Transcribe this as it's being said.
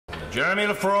Jeremy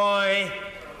Lefroy.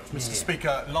 Mr.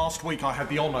 Speaker, last week I had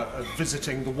the honour of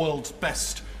visiting the world's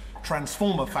best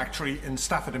transformer factory in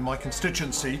Stafford, in my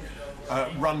constituency,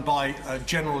 run by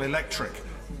General Electric.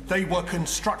 They were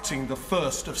constructing the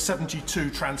first of 72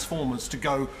 transformers to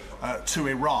go to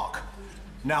Iraq.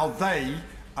 Now they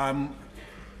are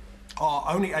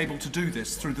only able to do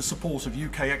this through the support of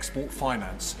UK Export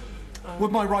Finance.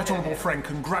 Would my right honourable friend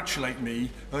congratulate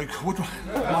me? Would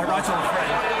my right honourable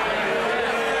friend...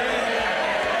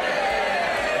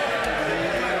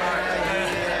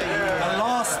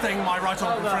 thing my right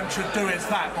honourable friend should do is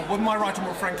that, but would my right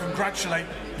honourable friend congratulate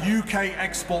UK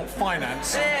Export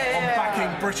Finance on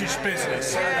backing British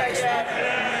business? Can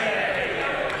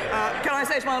I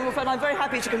say to my honourable friend, I'm very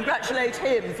happy to congratulate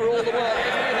him for all the work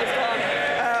that he has done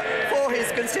for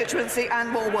his constituency and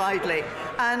more widely.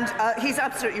 And he's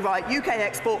absolutely right. UK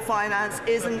Export Finance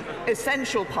is an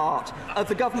essential part of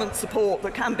the government support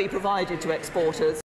that can be provided to exporters.